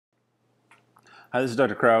Hi, this is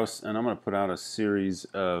Dr. Kraus, and I'm going to put out a series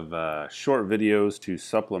of short videos to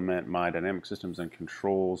supplement my Dynamic Systems and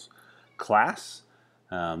Controls class.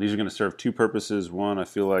 These are going to serve two purposes. One, I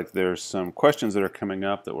feel like there's some questions that are coming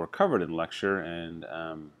up that were covered in lecture, and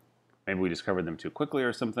maybe we just covered them too quickly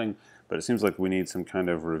or something, but it seems like we need some kind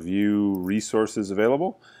of review resources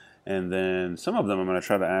available. And then some of them I'm going to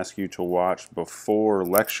try to ask you to watch before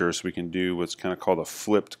lecture so we can do what's kind of called a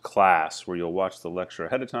flipped class, where you'll watch the lecture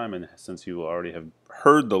ahead of time, and since you will already have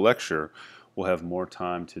heard the lecture, we'll have more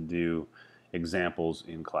time to do examples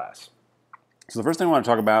in class. So the first thing I want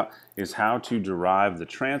to talk about is how to derive the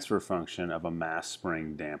transfer function of a mass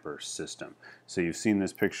spring damper system. So you've seen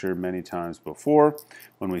this picture many times before.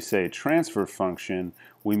 When we say transfer function,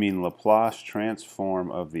 we mean Laplace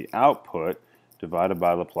transform of the output divided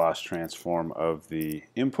by Laplace transform of the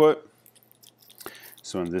input.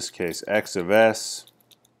 So in this case, x of s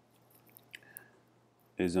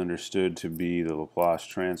is understood to be the Laplace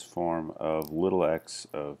transform of little x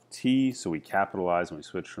of t. So we capitalize when we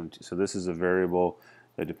switch from t. So this is a variable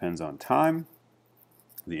that depends on time.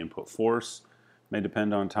 The input force may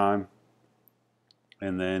depend on time.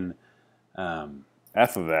 And then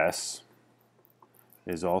f of s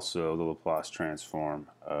is also the Laplace transform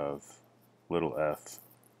of little f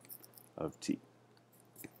of t.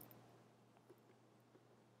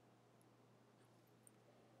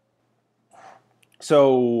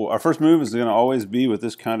 So our first move is going to always be with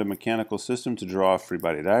this kind of mechanical system to draw a free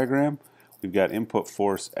body diagram. We've got input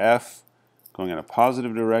force F going in a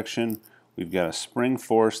positive direction. We've got a spring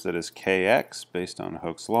force that is Kx based on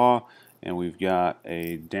Hooke's law, and we've got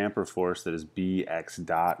a damper force that is Bx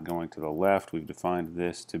dot going to the left. We've defined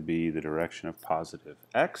this to be the direction of positive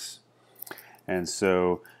x. And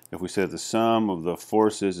so if we said the sum of the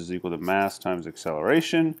forces is equal to mass times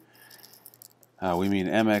acceleration, we mean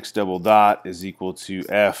mx double dot is equal to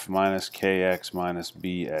F minus Kx minus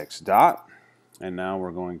Bx dot. And now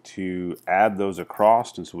we're going to add those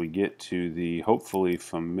across until we get to the hopefully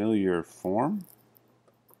familiar form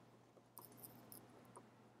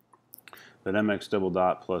that mx double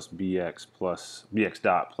dot plus Bx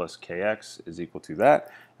dot plus Kx is equal to that.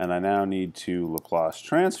 And I now need to Laplace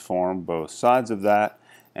transform both sides of that.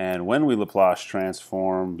 And when we Laplace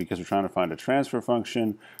transform, because we're trying to find a transfer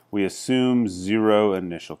function, we assume zero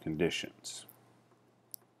initial conditions.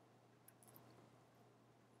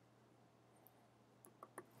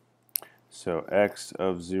 So x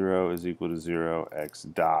of 0 is equal to 0, x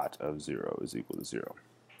dot of 0 is equal to 0.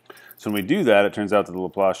 So when we do that, it turns out that the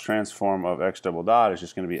Laplace transform of x double dot is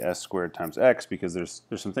just going to be s squared times x, because there's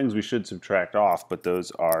some things we should subtract off, but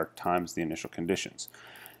those are times the initial conditions.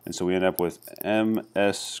 And so we end up with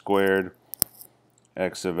ms squared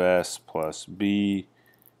x of s plus b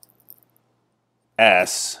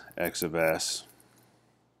s x of s.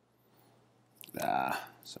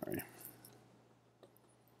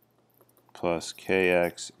 Plus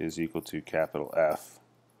kx is equal to capital F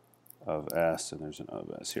of s, and there's an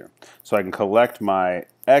of s here. So I can collect my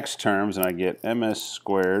x terms, and I get ms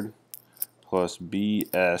squared plus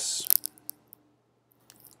bs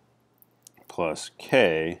plus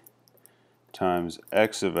k times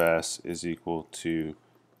x of s is equal to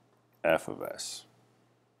f of s.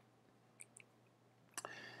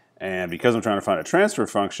 And because I'm trying to find a transfer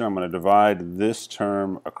function, I'm going to divide this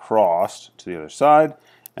term across to the other side,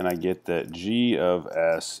 and I get that g of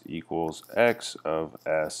s equals x of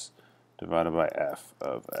s divided by f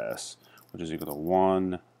of s, which is equal to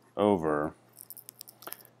 1 over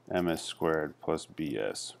ms squared plus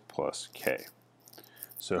bs plus k.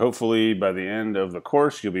 So hopefully by the end of the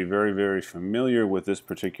course you'll be very, very familiar with this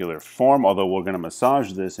particular form, although we're going to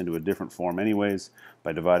massage this into a different form anyways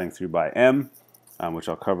by dividing through by m, which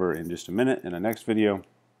I'll cover in just a minute in the next video.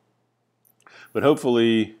 But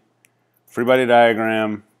hopefully free body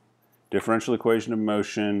diagram, differential equation of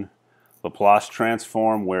motion, Laplace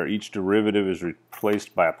transform where each derivative is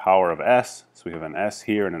replaced by a power of s. So we have an s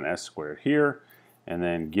here and an s squared here, and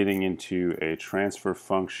then getting into a transfer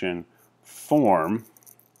function form.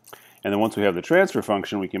 And then once we have the transfer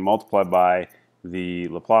function, we can multiply by the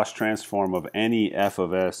Laplace transform of any f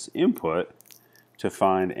of s input to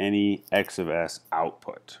find any x of s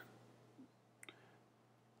output.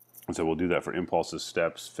 And so we'll do that for impulses,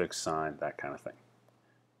 steps, fixed sign, that kind of thing.